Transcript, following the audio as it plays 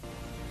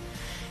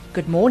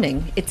Good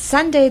morning. It's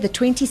Sunday, the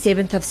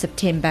 27th of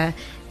September,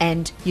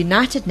 and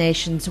United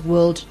Nations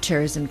World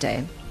Tourism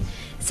Day.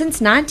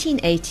 Since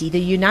 1980, the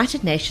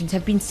United Nations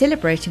have been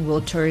celebrating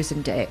World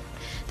Tourism Day.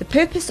 The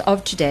purpose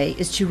of today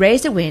is to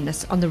raise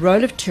awareness on the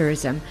role of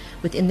tourism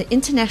within the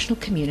international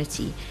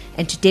community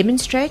and to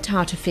demonstrate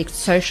how it affects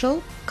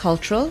social,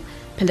 cultural,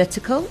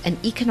 political,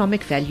 and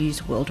economic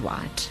values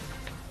worldwide.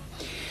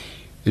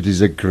 It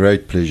is a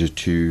great pleasure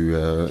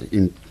to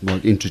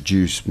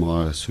introduce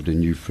my sort of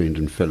new friend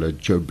and fellow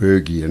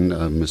Joburgian,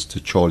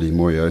 Mr. Charlie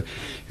Moyo,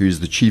 who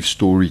is the chief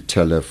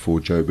storyteller for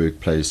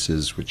Joburg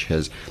Places, which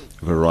has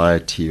a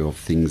variety of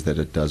things that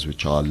it does,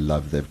 which I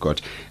love. They've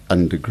got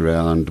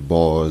underground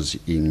bars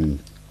in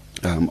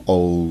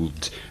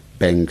old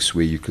banks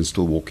where you can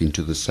still walk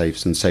into the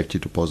safes and safety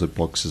deposit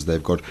boxes.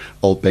 They've got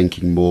old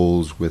banking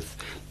malls with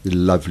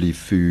lovely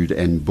food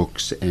and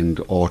books and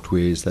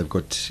artwares. They've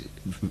got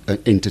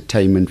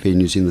entertainment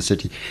venues in the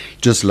city.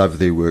 Just love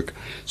their work.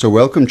 So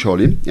welcome,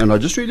 Charlie. And I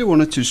just really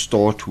wanted to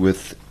start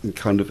with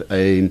kind of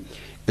a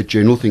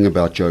general thing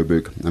about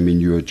Joburg. I mean,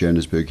 you're a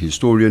Johannesburg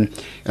historian,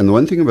 and the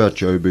one thing about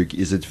Joburg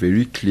is it's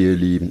very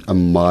clearly a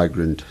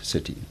migrant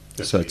city.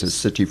 So it's a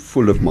city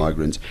full of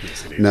migrants.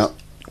 Yes, it is. Now,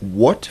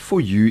 what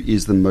for you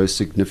is the most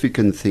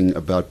significant thing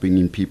about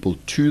bringing people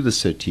to the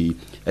city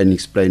and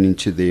explaining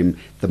to them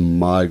the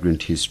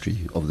migrant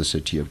history of the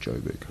city of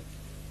Joburg?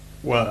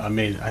 Well, I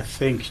mean, I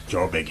think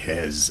Joburg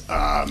has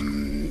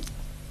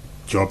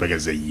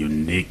a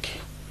unique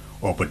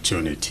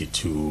opportunity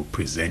to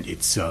present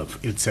itself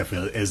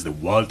as the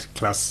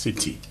world-class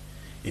city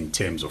in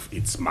terms of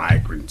its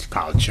migrant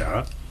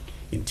culture,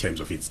 in terms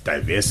of its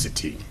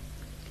diversity.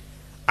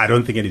 I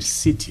don't think any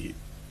city,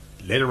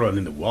 let alone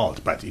in the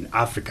world, but in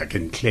Africa,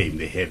 can claim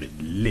they have at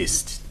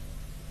least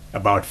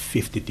about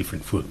 50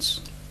 different foods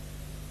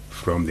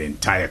from the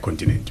entire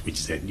continent,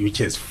 which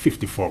has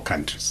 54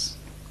 countries.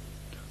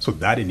 So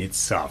that in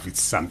itself is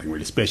something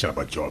really special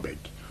about Joburg.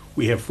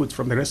 We have foods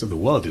from the rest of the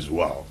world as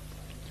well.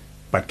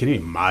 But can you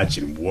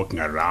imagine walking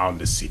around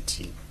the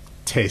city,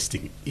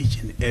 tasting each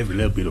and every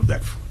little bit of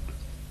that food?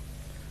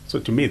 So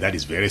to me, that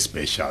is very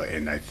special,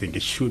 and I think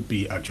it should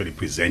be actually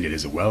presented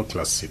as a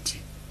world-class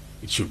city.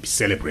 It should be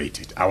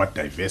celebrated. Our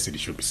diversity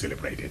should be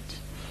celebrated.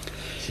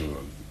 So,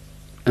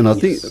 and I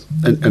yes.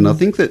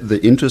 think that the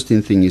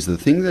interesting thing is the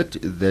thing that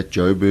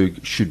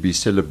Joburg should be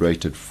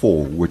celebrated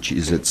for, which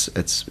is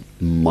its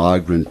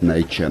migrant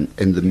nature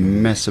and the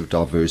massive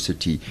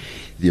diversity,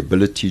 the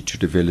ability to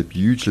develop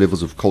huge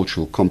levels of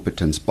cultural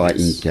competence by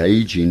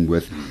engaging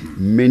with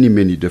many,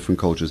 many different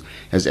cultures,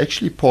 has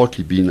actually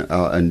partly been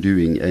our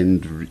undoing.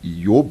 And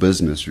your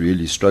business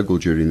really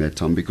struggled during that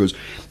time because,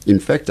 in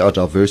fact, our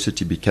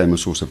diversity became a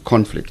source of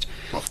conflict,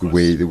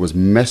 where there was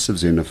massive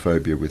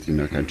xenophobia within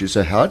our country.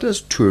 So how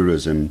does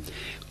tourism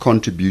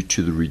contribute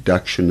to the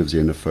reduction of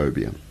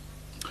xenophobia?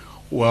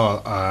 Well,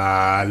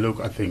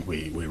 look, I think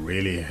we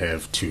really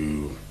have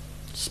to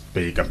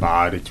speak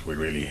about it. We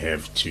really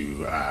have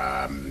to,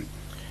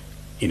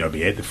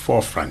 be at the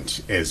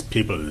forefront as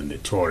people in the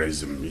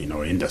tourism,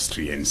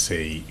 industry and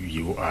say,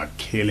 you are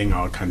killing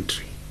our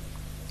country.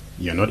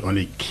 You're not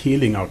only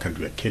killing our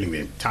country, you're killing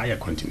the entire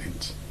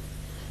continent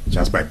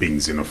just by being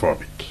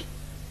xenophobic.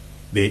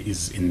 There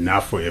is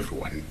enough for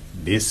everyone.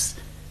 This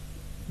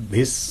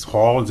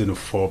whole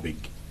xenophobic,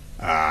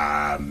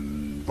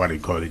 what do you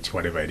call it,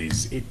 whatever it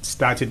is, it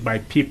started by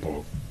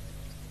people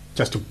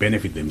just to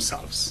benefit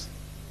themselves.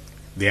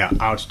 They are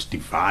out to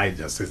divide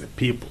us as a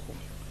people.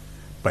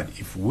 But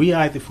if we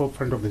are at the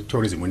forefront of the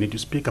tourism, we need to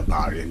speak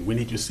about it, and we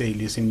need to say,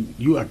 listen,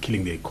 you are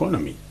killing the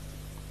economy.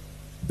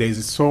 There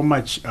is so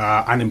much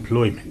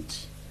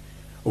unemployment,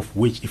 of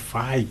which, if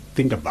I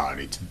think about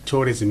it, the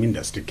tourism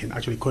industry can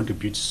actually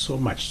contribute so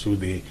much to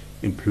the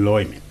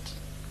employment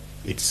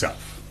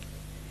itself.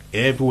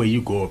 Everywhere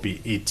you go,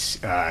 be it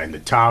in the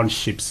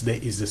townships,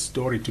 there is a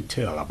story to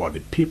tell about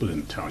the people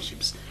in the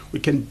townships. We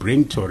can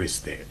bring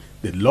tourists there.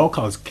 The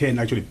locals can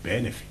actually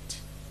benefit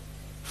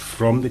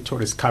from the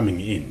tourists coming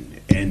in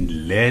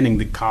and learning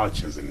the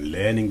cultures and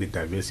learning the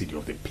diversity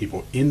of the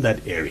people in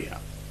that area.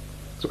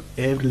 So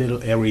every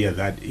little area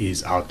that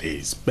is out there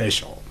is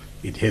special.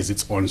 It has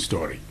its own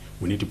story.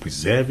 We need to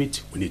preserve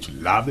it. We need to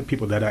love the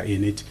people that are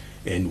in it,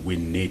 and we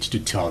need to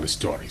tell the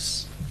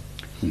stories,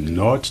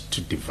 not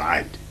to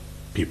divide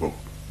people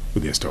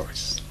with their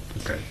stories.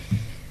 Okay.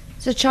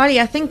 So,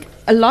 Charlie, I think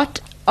a lot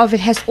of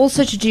it has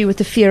also to do with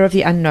the fear of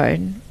the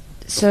unknown.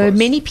 So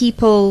many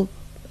people,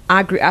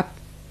 I grew up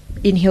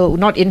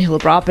not in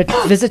Hillbrow, but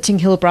visiting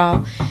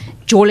Hillbrow,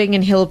 jawling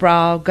in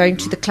Hillbrow, going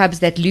to the clubs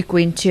that Luke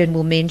went to and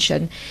will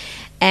mention.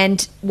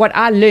 And what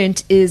I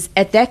learned is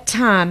at that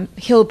time,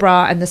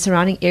 Hillbrow and the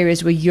surrounding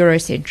areas were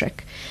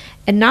Eurocentric.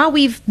 And now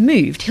we've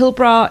moved.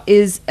 Hillbrow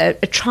is a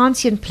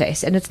transient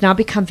place, and it's now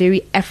become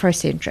very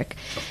Afrocentric.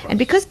 And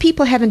because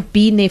people haven't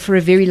been there for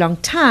a very long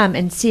time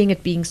and seeing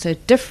it being so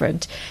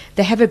different,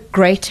 they have a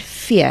great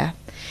fear.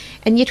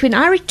 And yet when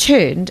I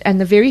returned, and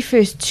the very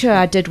first tour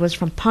I did was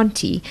from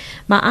Ponty,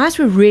 my eyes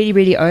were really,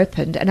 really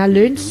opened, and I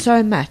learned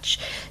so much.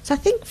 So I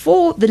think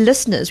for the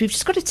listeners, we've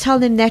just got to tell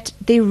them that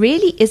there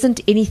really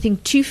isn't anything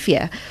to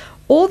fear.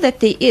 All that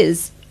there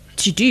is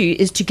to do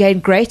is to gain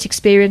great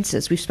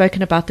experiences. We've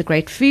spoken about the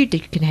great food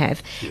that you can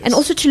have, and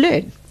also to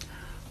learn.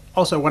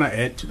 Also, I want to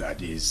add to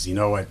that is, you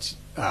know what,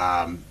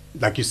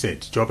 like you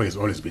said, Joburg has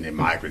always been a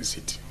migrant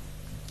city.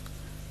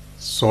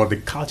 So the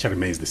culture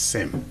remains the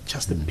same,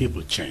 just the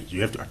people change.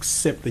 You have to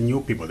accept the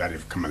new people that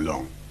have come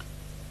along.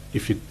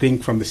 If you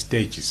think from the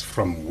stages,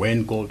 from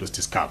when gold was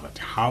discovered,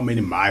 how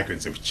many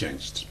migrants have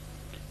changed?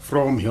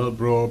 From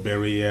Hillbrow,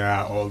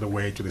 Berea, all the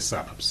way to the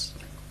suburbs.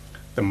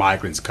 The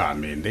migrants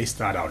come in, they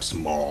start out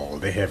small,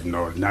 they have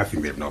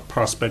nothing, they have no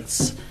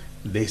prospects.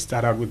 They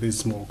start out with these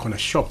small corner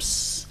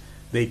shops.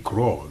 They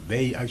grow,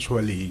 they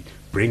actually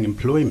bring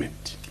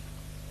employment.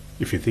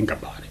 If you think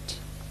about it,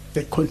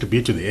 they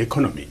contribute to the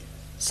economy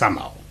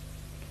somehow.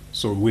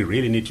 So we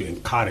really need to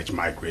encourage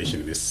migration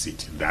in this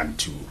city than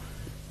to,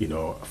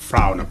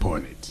 frown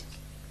upon it.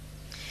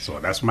 So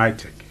that's my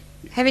take.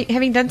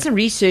 Having done some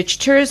research,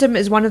 tourism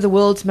is one of the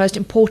world's most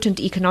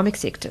important economic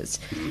sectors.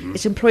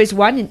 It employs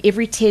 1 in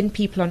every 10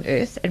 people on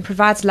Earth and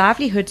provides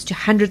livelihoods to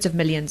hundreds of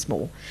millions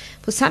more.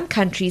 For some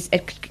countries,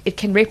 it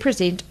can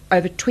represent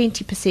over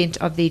 20%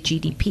 of their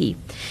GDP.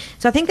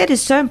 So I think that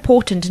is so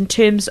important in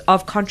terms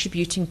of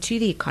contributing to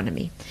the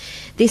economy.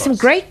 There's some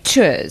great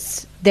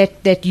tours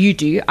that you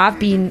do. I've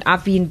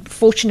been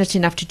fortunate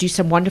enough to do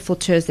some wonderful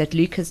tours that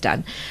Luke has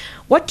done.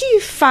 What do you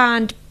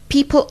find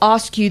people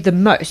ask you the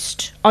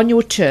most on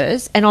your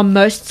tours and are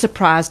most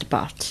surprised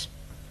about?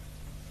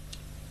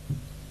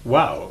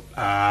 Wow.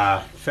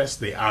 First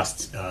they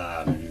asked,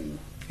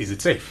 is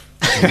it safe?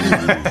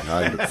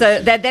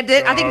 So that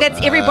I think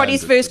that's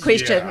everybody's first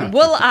question. Yeah.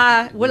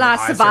 Will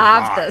I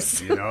survive this?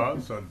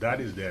 So that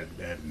is the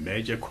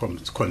major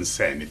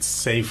concern. It's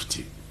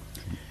safety.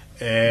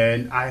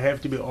 And I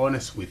have to be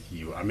honest with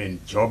you. I mean,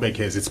 Joburg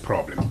has its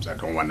problems. I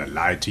don't want to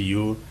lie to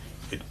you.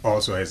 It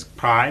also has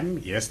crime.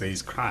 Yes, there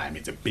is crime.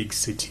 It's a big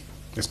city.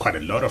 There's quite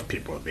a lot of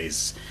people.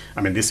 This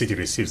city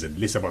receives at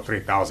least about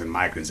 3,000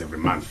 migrants every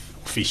month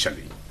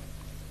officially.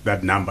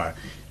 That number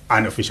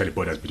unofficially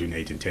borders between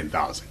 8 and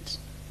 10,000.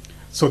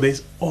 So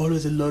there's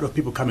always a lot of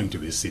people coming to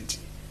this city.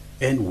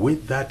 And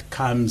with that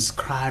comes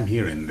crime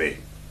here and there.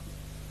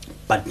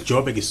 But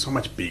Joburg is so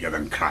much bigger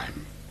than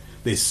crime.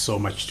 There's so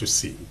much to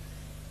see.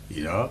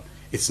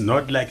 It's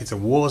not like it's a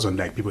war zone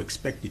like people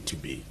expect it to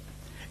be.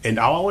 And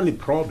our only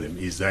problem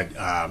is that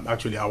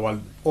actually our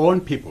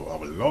own people,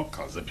 our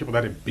locals, the people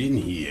that have been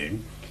here,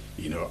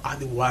 are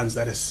the ones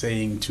that are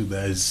saying to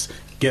those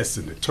guests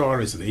and the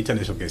tourists and the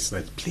international guests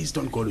that please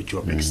don't go to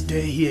Joburg,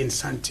 stay here in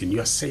Sandton,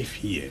 you are safe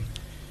here.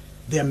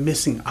 They are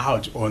missing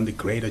out on the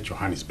greater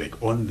Johannesburg,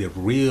 on the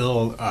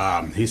real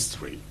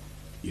history.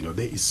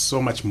 There is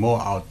so much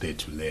more out there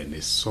to learn.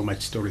 There's so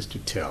much stories to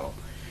tell.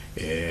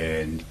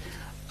 And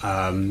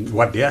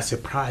what they are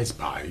surprised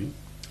by,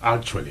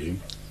 actually,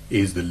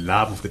 is the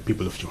love of the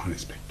people of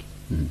Johannesburg.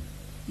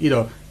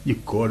 You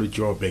go to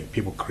Joburg,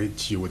 people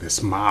greet you with a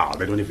smile.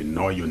 They don't even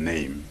know your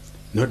name.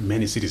 Not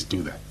many cities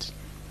do that.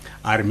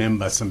 I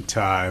remember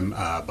sometime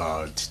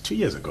about 2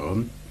 years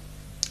ago,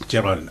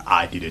 Gerald and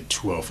I did a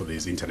tour for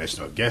these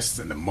international guests.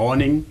 In the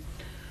morning,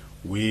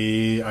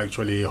 we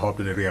actually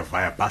hopped on a Rea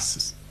Vaya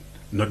bus.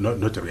 Not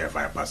a Rea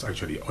Vaya bus,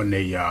 actually, on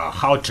a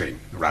Gautrain,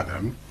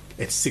 rather,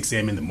 at 6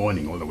 a.m. in the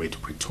morning all the way to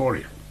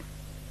Pretoria.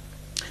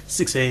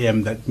 6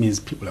 a.m., that means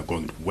people are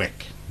going to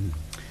work.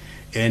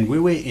 And we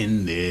were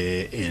in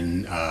the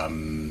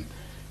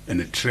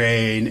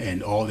train,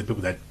 and all the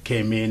people that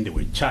came in, they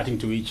were chatting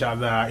to each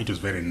other. It was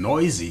very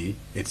noisy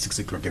at 6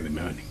 o'clock in the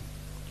morning.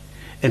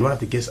 And one of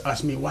the guests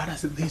asked me, what are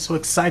they so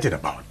excited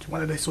about?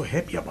 What are they so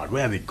happy about?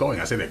 Where are they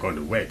going? I said, they're going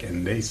to work.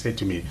 And they said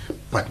to me,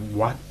 but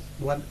what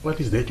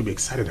is there to be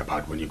excited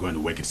about when you're going to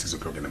work at 6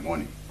 o'clock in the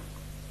morning?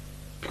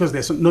 Because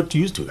they're not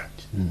used to that,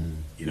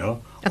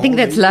 I think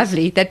that's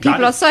lovely, that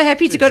people are so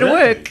happy to go to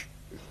work.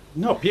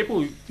 No,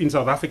 people in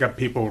South Africa,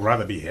 people would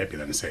rather be happy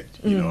than sad,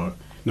 no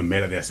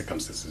matter their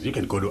circumstances. You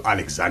can go to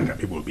Alexandra,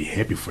 people will be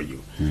happy for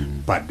you.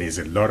 But there's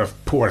a lot of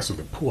poorest of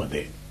the poor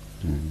there.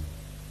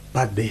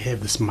 But they have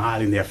the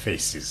smile in their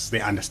faces.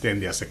 They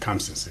understand their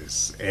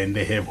circumstances, and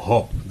they have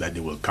hope that they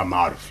will come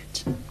out of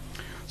it.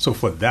 So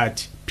for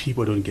that,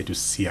 people don't get to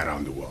see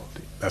around the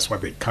world. That's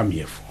what they come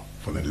here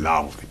for the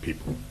love of the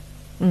people.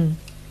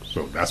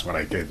 So that's what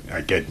I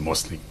get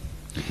mostly.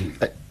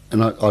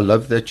 And I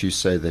love that you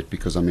say that,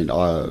 because I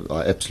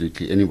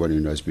absolutely, anyone who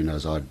knows me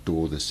knows I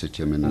adore the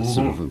city. It's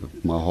sort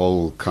of my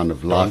whole kind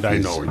of life. I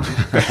know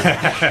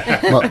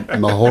it.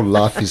 my whole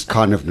life is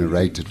kind of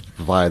narrated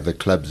via the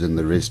clubs and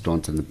the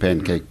restaurants and the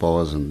pancake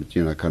bars, and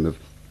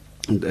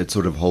it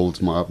sort of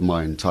holds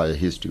my entire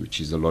history,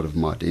 which is a lot of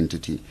my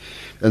identity.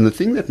 And the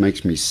thing that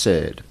makes me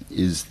sad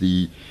is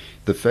the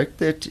fact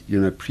that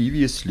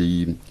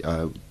previously.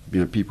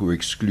 People were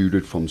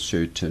excluded from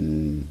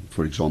certain,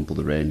 for example,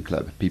 the Rand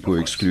Club. People were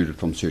excluded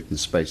from certain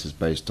spaces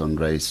based on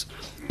race,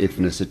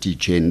 ethnicity,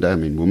 gender.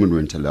 Women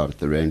weren't allowed at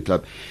the Rand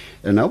Club.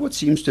 And now what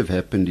seems to have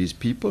happened is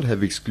people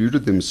have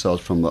excluded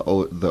themselves from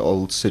the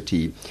old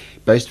city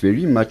based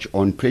very much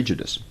on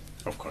prejudice.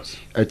 Of course.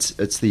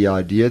 It's the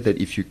idea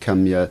that if you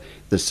come here,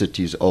 the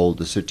city's old,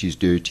 the city's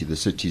dirty, the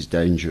city's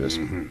dangerous.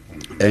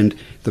 And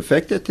the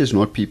fact that there's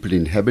not people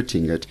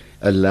inhabiting it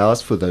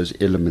allows for those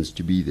elements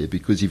to be there,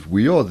 because if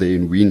we are there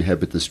and we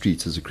inhabit the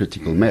streets as a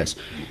critical mass,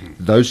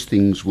 those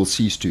things will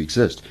cease to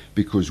exist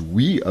because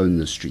we own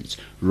the streets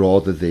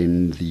rather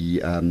than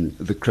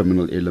the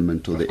criminal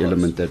element or the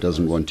element that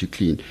doesn't want to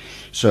clean.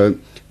 So,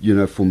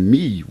 for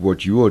me,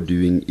 what you are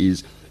doing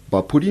is,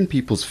 by putting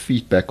people's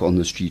feet back on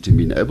the street and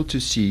being able to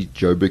see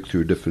Joburg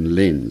through a different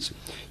lens,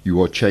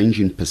 you are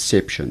changing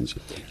perceptions.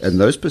 And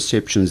those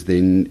perceptions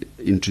then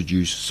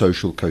introduce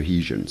social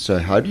cohesion. So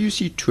how do you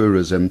see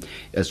tourism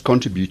as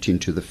contributing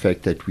to the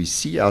fact that we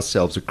see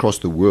ourselves across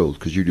the world,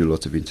 because you do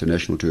lots of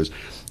international tours,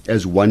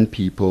 as one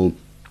people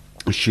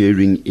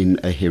sharing in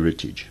a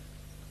heritage?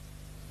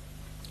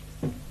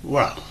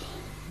 Well,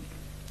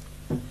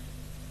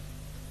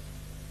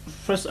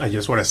 first I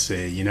just want to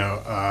say,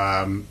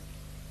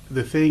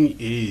 the thing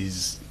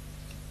is,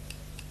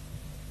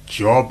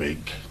 Joburg,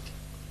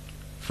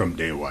 from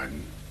day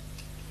one,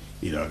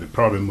 the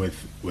problem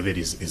with it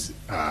is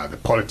the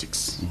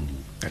politics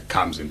that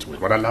comes into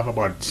it. What I love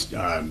about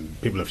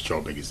people of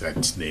Joburg is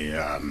that they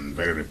are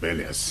very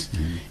rebellious.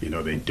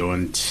 They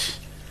don't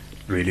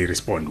really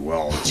respond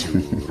well to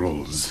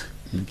rules.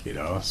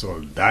 So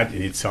that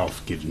in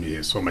itself gives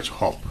me so much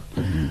hope.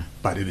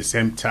 But at the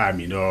same time,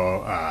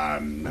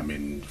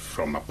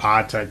 from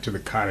apartheid to the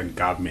current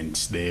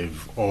government,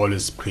 they've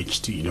always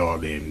preached,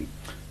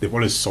 they've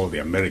always sold the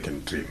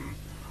American dream,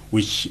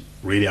 which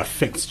really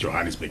affects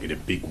Johannesburg in a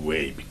big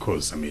way,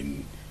 because,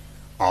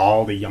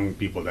 all the young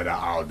people that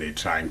are out there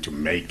trying to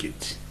make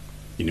it,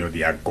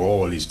 their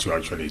goal is to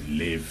actually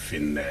live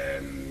in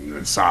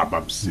the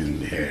suburbs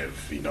and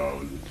have,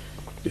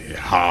 a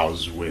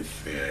house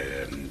with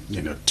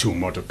 2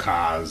 motor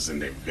cars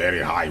and a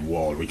very high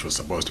wall, which was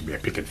supposed to be a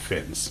picket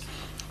fence.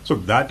 So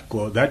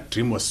that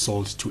dream was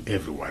sold to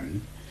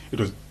everyone.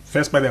 It was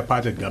first by the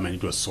apartheid government.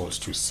 It was sold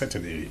to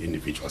certain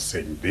individuals,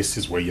 saying this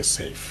is where you're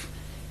safe.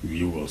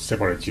 We will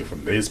separate you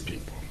from these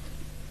people.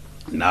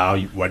 Now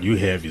what you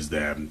have is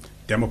the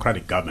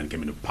democratic government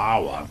came into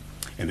power,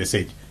 and they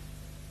said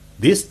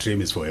this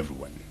dream is for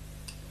everyone.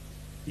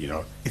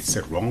 It's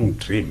a wrong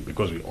dream,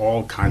 because we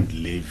all can't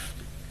live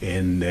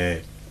in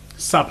the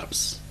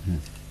suburbs,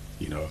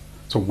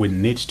 So we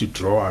need to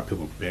draw our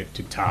people back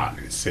to town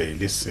and say,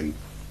 listen,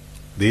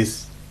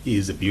 this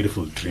is a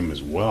beautiful dream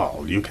as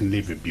well. You can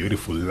live a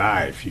beautiful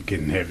life. You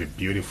can have a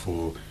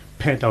beautiful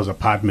penthouse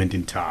apartment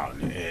in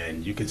town,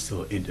 and you can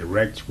still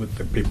interact with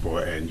the people,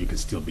 and you can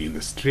still be in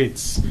the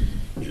streets.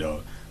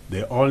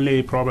 The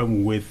only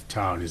problem with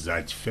town is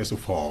that, first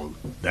of all,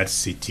 that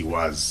city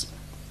was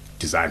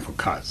designed for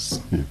cars.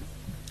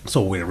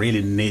 So we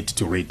really need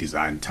to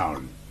redesign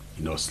town.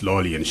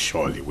 Slowly and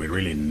surely. We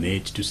really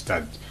need to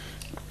start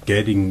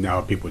getting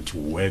our people to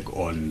work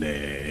on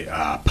the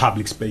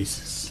public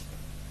spaces,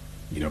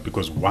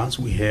 because once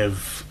we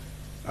have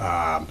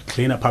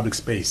cleaner public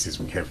spaces,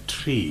 we have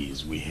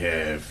trees, we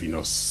have,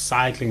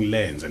 cycling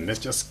lanes, and let's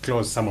just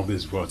close some of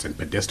these roads and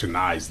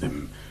pedestrianize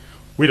them.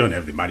 We don't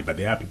have the money, but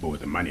there are people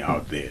with the money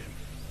out there.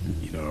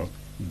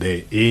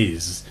 There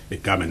is a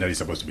government that is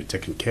supposed to be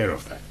taking care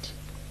of that.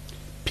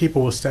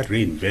 People will start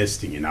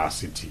reinvesting in our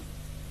city.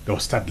 They'll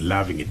start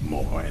loving it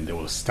more, and they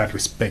will start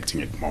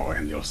respecting it more,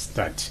 and they'll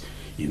start,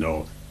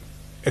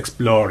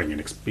 exploring and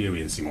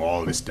experiencing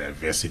all this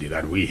diversity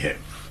that we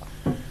have.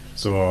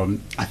 So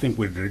I think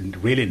we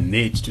really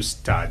need to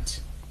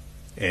start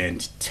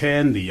and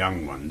turn the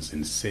young ones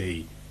and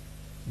say,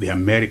 the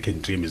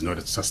American dream is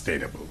not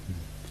sustainable.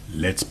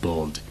 Let's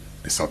build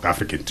the South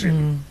African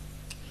dream.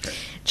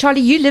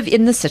 Charlie, you live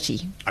in the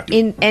city. I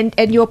do.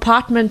 And your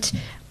apartment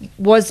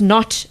was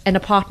not an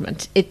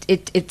apartment.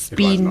 It's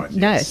been was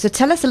not, yes. So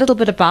tell us a little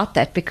bit about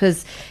that,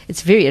 because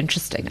it's very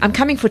interesting. I'm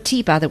coming for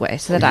tea, by the way,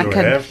 so that I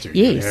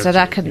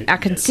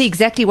can see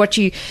exactly what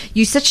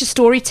you're such a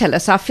storyteller.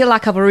 So I feel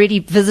like I've already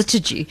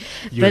visited you.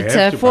 But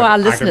our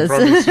listeners, I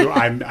can promise you,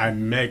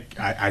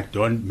 I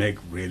don't make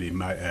really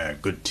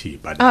good tea,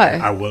 but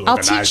I will. I'll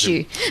teach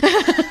you.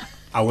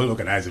 I will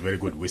organize a very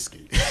good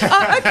whiskey.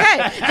 Oh,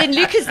 okay. Then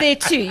Luke is there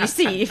too. You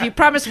see, if you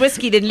promise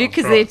whiskey, then Luke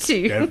is there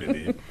too.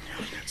 Definitely.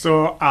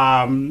 So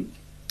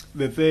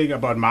the thing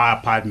about my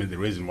apartment, the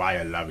reason why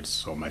I love it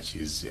so much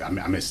is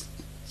I'm a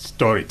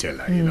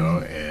storyteller,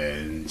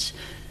 and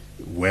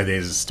where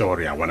there's a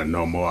story, I want to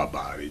know more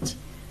about it.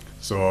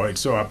 So it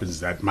so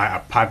happens that my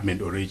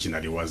apartment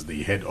originally was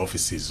the head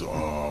offices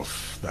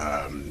of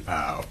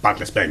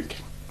Barclays Bank.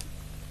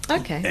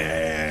 Okay.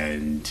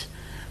 And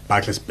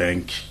Barclays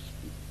Bank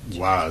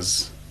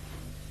was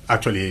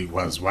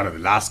one of the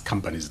last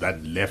companies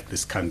that left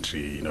this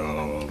country,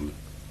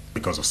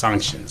 because of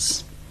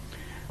sanctions.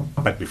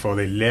 But before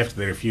they left,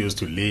 they refused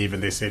to leave,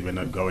 and they said, we're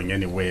not going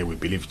anywhere. We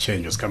believe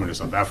change was coming to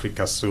South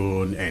Africa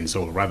soon, and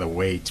so we'll rather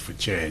wait for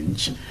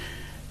change.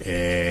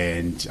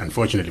 And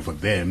unfortunately for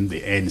them,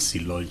 the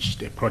ANC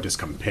launched a protest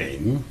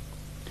campaign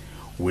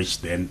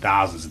which then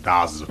thousands and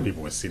thousands of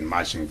people were seen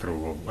marching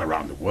through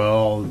around the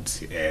world,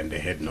 and they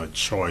had no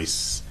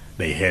choice.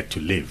 They had to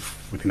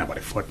leave within about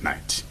a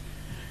fortnight.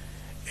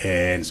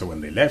 And so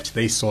when they left,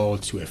 they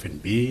sold to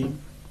F&B,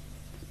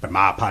 but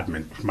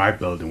my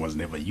building was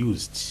never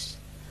used.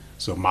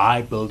 So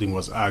my building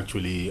was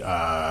actually,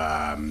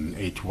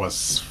 it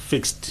was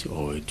fixed,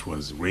 or it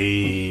was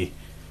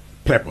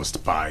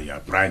repurposed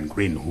by Brian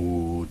Green,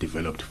 who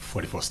developed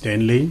 44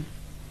 Stanley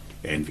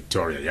and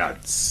Victoria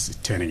Yards,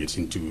 turning it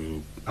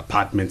into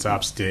apartments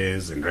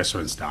upstairs and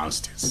restaurants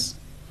downstairs.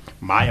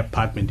 My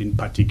apartment in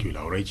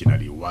particular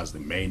originally was the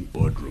main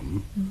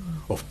boardroom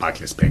of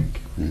Barclays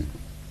Bank.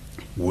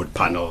 Wood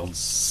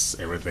panels,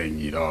 everything,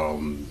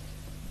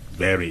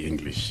 very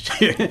English.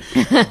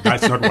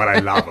 That's not what I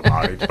love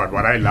about it. But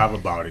what I love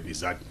about it is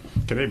that,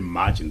 can you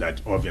imagine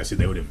that obviously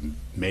they would have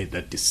made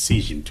that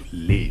decision to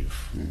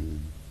leave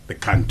the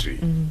country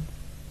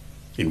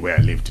in where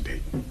I live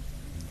today.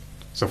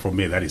 So for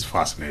me, that is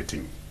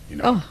fascinating.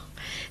 Oh,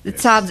 it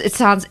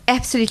sounds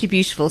absolutely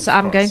beautiful. So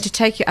I'm going to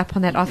take you up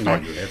on that offer. No,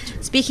 you have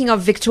to. Speaking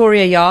of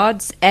Victoria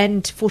Yards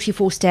and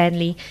 44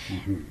 Stanley,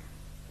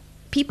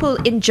 people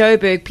in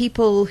Joburg,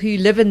 people who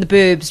live in the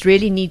burbs,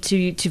 really need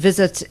to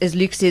visit, as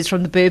Luke says,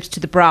 from the burbs to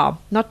the brow.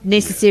 Not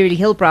necessarily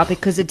Hillbrow,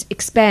 because it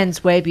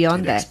expands way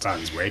beyond that.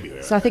 Expands way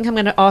beyond So I think I'm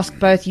going to ask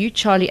both you,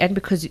 Charlie, and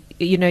because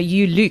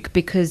you, Luke,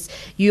 because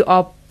you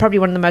are probably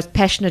one of the most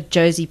passionate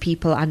Josie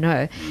people I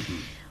know.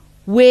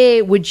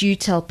 Where would you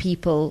tell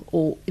people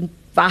or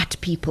invite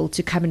people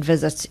to come and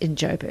visit in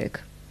Joburg?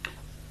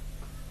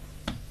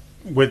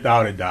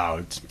 Without a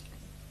doubt,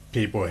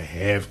 people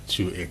have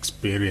to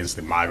experience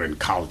the migrant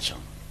culture.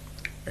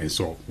 And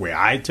so where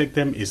I take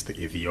them is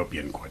the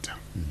Ethiopian Quarter.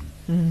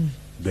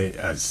 There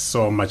are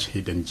so much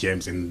hidden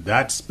gems. In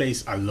that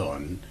space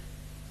alone,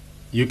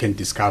 you can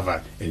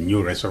discover a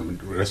new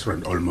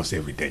restaurant almost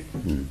every day.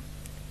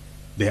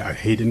 There are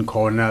hidden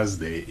corners.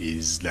 There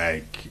is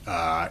like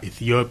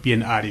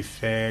Ethiopian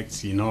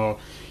artifacts,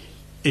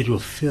 It will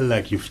feel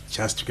like you've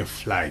just took a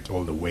flight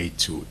all the way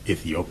to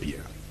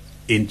Ethiopia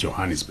in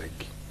Johannesburg.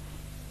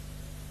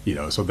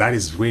 So that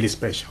is really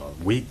special.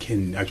 We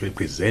can actually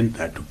present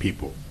that to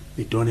people.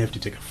 They don't have to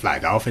take a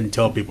flight. I often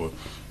tell people,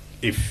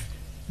 if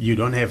you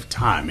don't have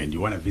time and you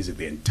want to visit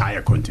the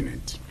entire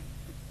continent,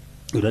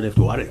 you don't have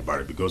to worry about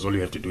it, because all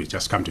you have to do is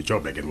just come to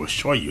Joburg and we'll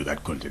show you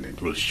that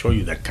continent. We'll show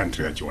you that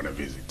country that you want to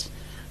visit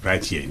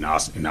right here in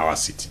our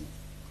city.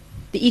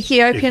 The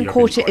Ethiopian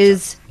Quarter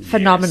is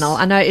phenomenal. Yes.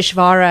 I know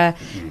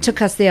Ishvara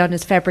took us there on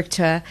his fabric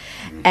tour,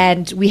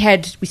 and we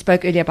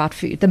spoke earlier about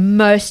food, the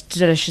most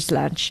delicious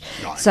lunch.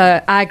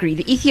 So I agree.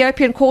 The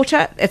Ethiopian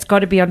Quarter, it's got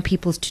to be on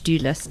people's to-do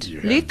list.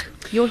 Luke,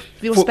 your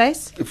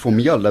space? For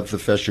me, I love the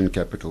fashion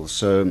capital.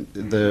 So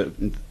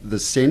the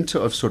center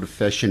of sort of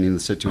fashion in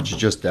the city, which is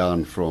just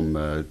down from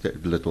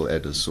Little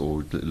Addis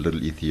or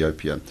Little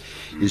Ethiopia,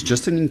 is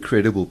just an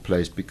incredible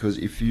place, because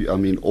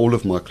all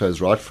of my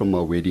clothes, right from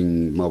my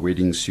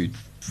wedding suit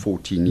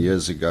 14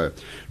 years ago,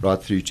 right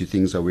through to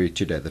things I wear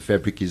today. The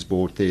fabric is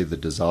bought there, the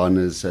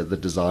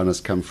designers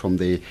come from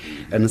there,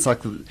 and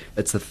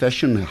it's the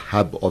fashion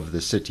hub of the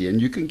city. And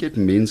you can get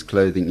men's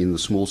clothing in the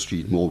small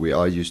street mall where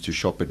I used to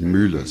shop at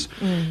Mueller's.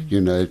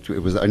 It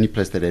was the only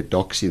place that had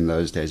docks in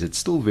those days. It's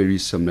still very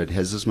similar. It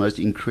has this most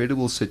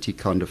incredible city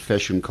kind of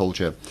fashion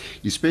culture,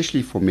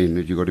 especially for men.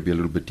 You've got to be a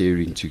little bit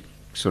daring to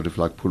sort of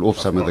like pull off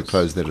some of the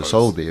clothes that are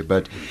sold there,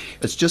 but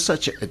it's just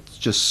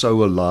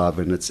so alive,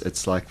 and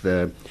it's like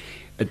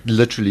it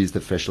literally is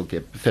the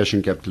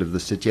fashion capital of the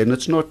city, and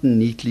it's not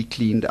neatly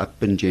cleaned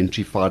up and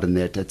gentrified and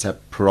that. It's a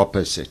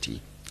proper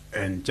city.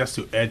 And just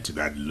to add to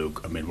that,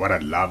 Luke, what I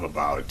love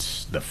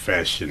about the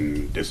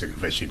fashion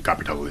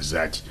capital is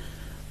that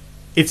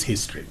its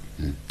history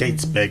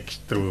dates back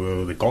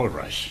through the gold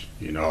rush.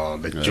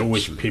 The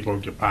Jewish people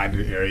occupied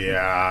the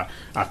area.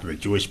 After the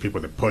Jewish people,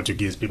 the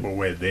Portuguese people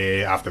were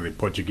there. After the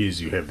Portuguese,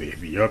 you have the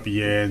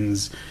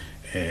Ethiopians,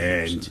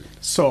 and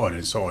so on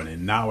and so on.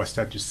 And now I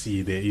start to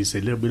see there is a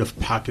little bit of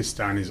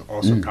Pakistan is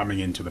also coming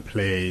into the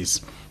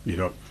place.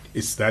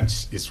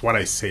 It's what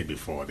I said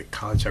before. The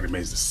culture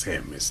remains the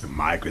same. It's the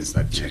migrants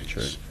that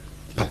change,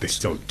 but they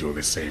still do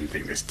the same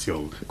thing. They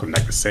still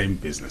conduct the same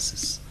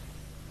businesses.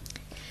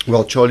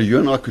 Well, Charlie, you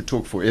and I could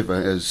talk forever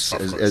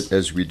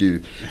as we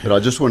do, but I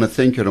just want to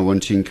thank you, and I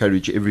want to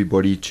encourage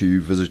everybody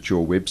to visit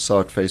your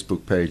website,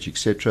 Facebook page,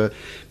 etc.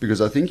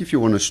 Because I think if you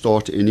want to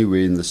start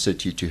anywhere in the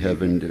city to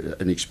have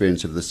an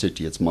experience of the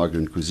city, it's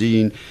migrant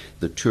cuisine,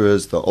 the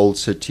tours, the old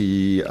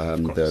city,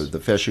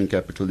 the fashion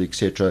capital,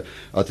 etc.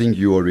 I think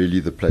you are really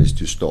the place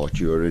to start.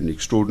 You are an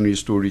extraordinary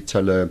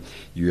storyteller.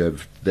 You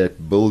have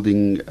that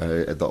building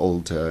at the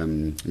old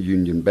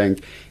Union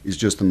Bank is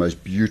just the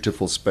most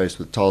beautiful space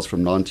with tiles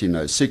from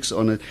 1906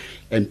 on it,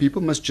 and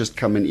people must just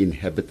come and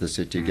inhabit the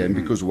city again,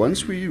 because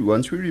once we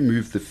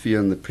remove the fear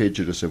and the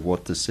prejudice of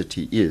what the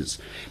city is,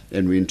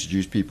 and we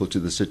introduce people to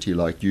the city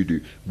like you do,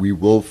 we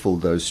will fill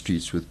those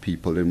streets with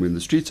people, and when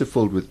the streets are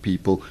filled with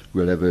people,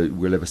 we'll have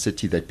a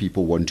city that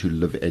people want to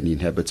live and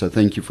inhabit. So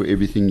thank you for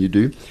everything you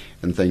do,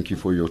 and thank you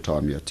for your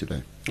time here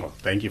today. Well,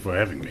 thank you for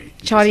having me.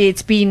 Charlie,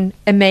 it's been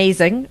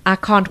amazing. I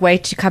can't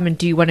wait to come and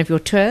do one of your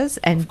tours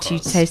and to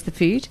course. taste the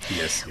food.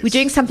 Yes, We're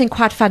doing something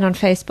quite fun on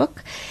Facebook.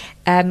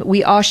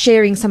 We are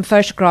sharing some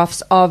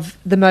photographs of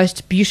the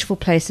most beautiful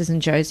places in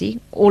Jozi.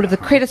 All of the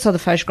credits of the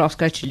photographs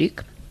go to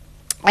Luke.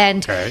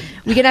 And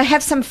we're going to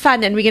have some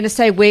fun, and we're going to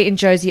say, where in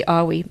Jozi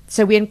are we?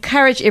 So we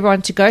encourage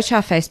everyone to go to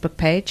our Facebook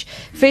page.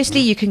 Firstly,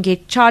 you can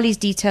get Charlie's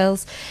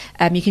details.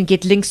 You can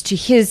get links to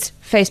his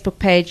Facebook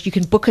page. You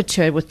can book a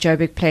tour with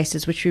Joburg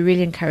Places, which we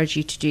really encourage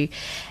you to do.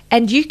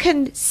 And you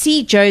can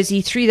see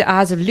Jozi through the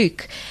eyes of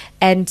Luke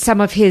and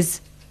some of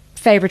his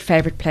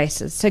favorite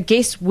places. So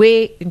guess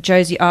where in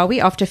Jozi are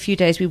we? After a few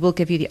days, we will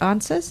give you the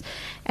answers.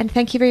 And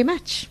thank you very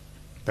much.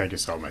 Thank you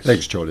so much.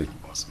 Thanks, Charlie.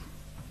 Awesome.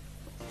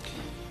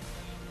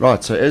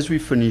 Right, so as we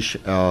finish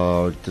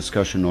our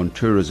discussion on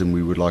tourism,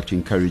 we would like to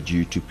encourage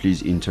you to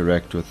please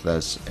interact with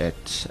us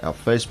at our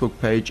Facebook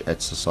page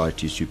at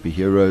Society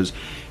Superheroes,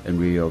 and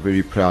we are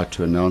very proud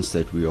to announce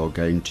that we are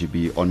going to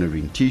be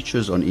honouring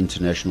teachers on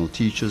International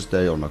Teachers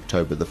Day on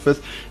October the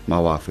 5th. My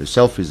wife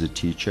herself is a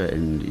teacher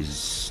and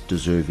is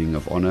deserving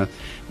of honour,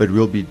 but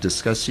we'll be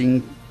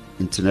discussing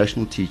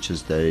International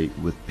Teachers Day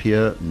with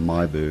Pierre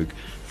Myberg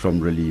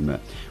from Relima.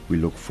 We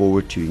look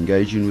forward to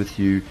engaging with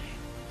you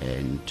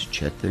and to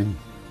chat then.